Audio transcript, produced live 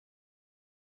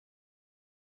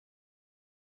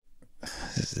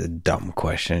This is a dumb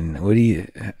question. What do you?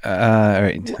 All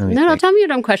right. No, tell me your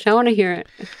dumb question. I want to hear it.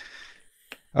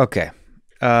 Okay.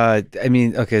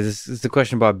 Okay, this is the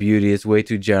question about beauty. It's way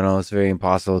too general. It's very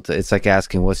impossible to. It's like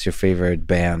asking, "What's your favorite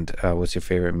band? What's your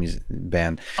favorite music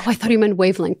band?" Oh, I thought you meant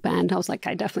wavelength band. I was like,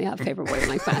 I definitely have favorite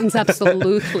wavelength bands.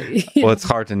 Absolutely. Well, it's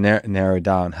hard to narrow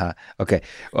down, huh? Okay.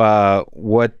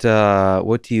 What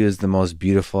to you is the most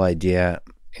beautiful idea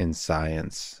in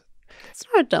science? It's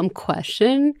not a dumb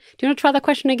question. Do you want to try that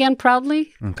question again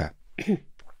proudly? Okay.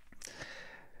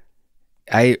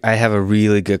 I have a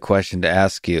really good question to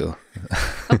ask you.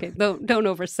 Okay, don't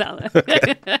oversell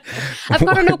it. I've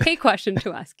got an okay question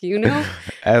to ask you, I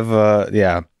have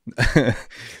yeah.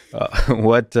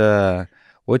 What to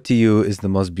you is the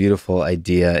most beautiful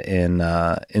idea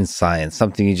in science?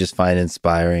 Something you just find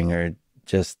inspiring, or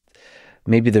just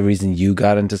maybe the reason you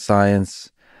got into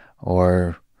science,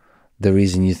 or the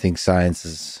reason you think science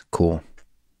is cool.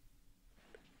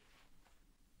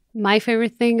 My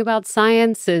favorite thing about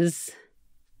science is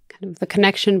kind of the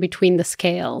connection between the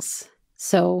scales.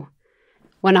 So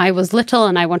when I was little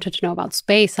and I wanted to know about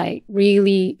space, I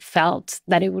really felt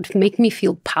that it would make me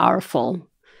feel powerful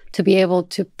to be able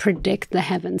to predict the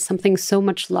heavens, something so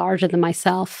much larger than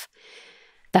myself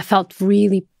that felt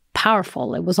really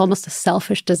powerful. It was almost a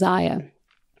selfish desire.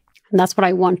 And that's what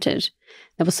I wanted.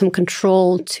 There was some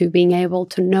control to being able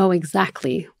to know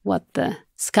exactly what the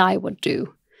sky would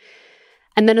do.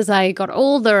 And then as I got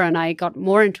older and I got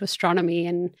more into astronomy,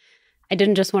 and I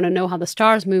didn't just want to know how the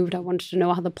stars moved, I wanted to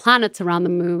know how the planets around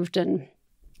them moved. And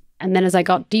then as I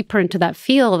got deeper into that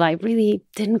field, I really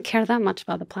didn't care that much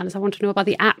about the planets. I wanted to know about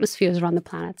the atmospheres around the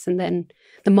planets, and then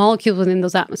the molecules within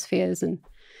those atmospheres and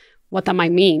what that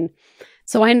might mean.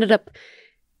 So I ended up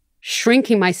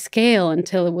shrinking my scale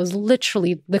until it was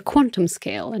literally the quantum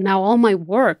scale. And now all my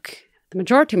work, the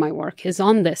majority of my work, is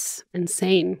on this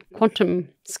insane quantum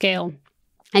scale.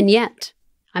 And yet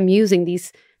I'm using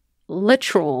these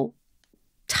literal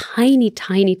tiny,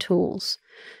 tiny tools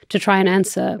to try and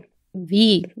answer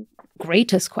the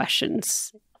greatest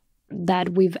questions that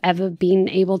we've ever been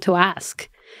able to ask.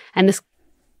 And this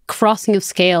crossing of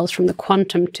scales from the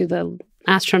quantum to the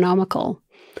astronomical,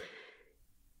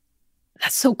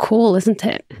 that's so cool, isn't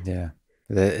it? Yeah.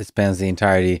 It spans the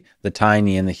entirety, the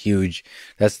tiny and the huge.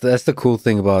 That's the cool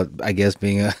thing about, I guess,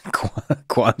 being a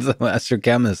quantum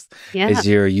astrochemist, is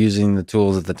you're using the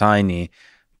tools of the tiny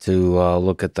to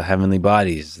look at the heavenly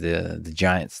bodies, the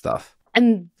giant stuff.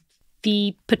 And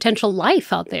the potential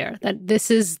life out there, that this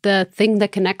is the thing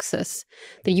that connects us,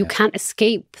 that you can't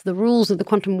escape the rules of the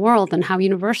quantum world and how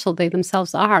universal they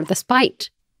themselves are, despite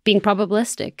being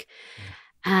probabilistic.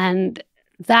 And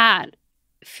that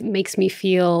makes me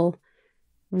feel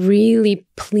really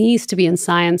pleased to be in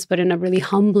science, but in a really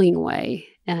humbling way.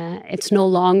 It's no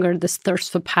longer this thirst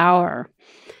for power.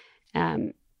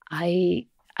 I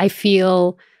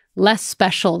feel less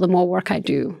special the more work I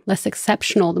do, less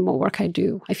exceptional the more work I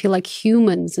do. I feel like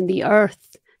humans and the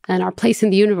earth and our place in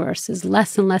the universe is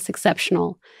less and less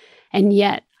exceptional. And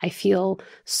yet I feel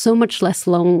so much less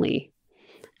lonely.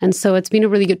 And so it's been a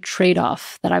really good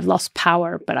trade-off that I've lost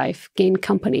power, but I've gained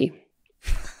company.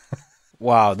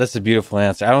 Wow, that's a beautiful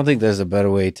answer. I don't think there's a better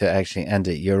way to actually end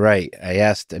it. You're right. I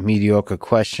asked a mediocre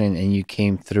question and you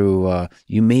came through,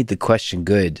 you made the question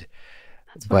good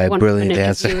by a brilliant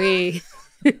answer.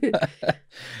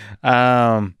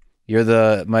 You're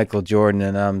the Michael Jordan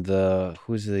and I'm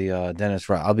who's the Dennis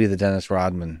Rodman? I'll be the Dennis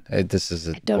Rodman. I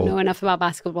don't know enough about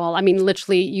basketball. I mean,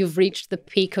 literally, you've reached the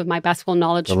peak of my basketball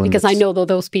knowledge because I know that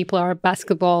those people are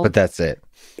basketball. But that's it.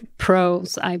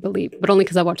 Pros, I believe, but only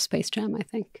because I watched Space Jam, I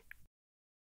think.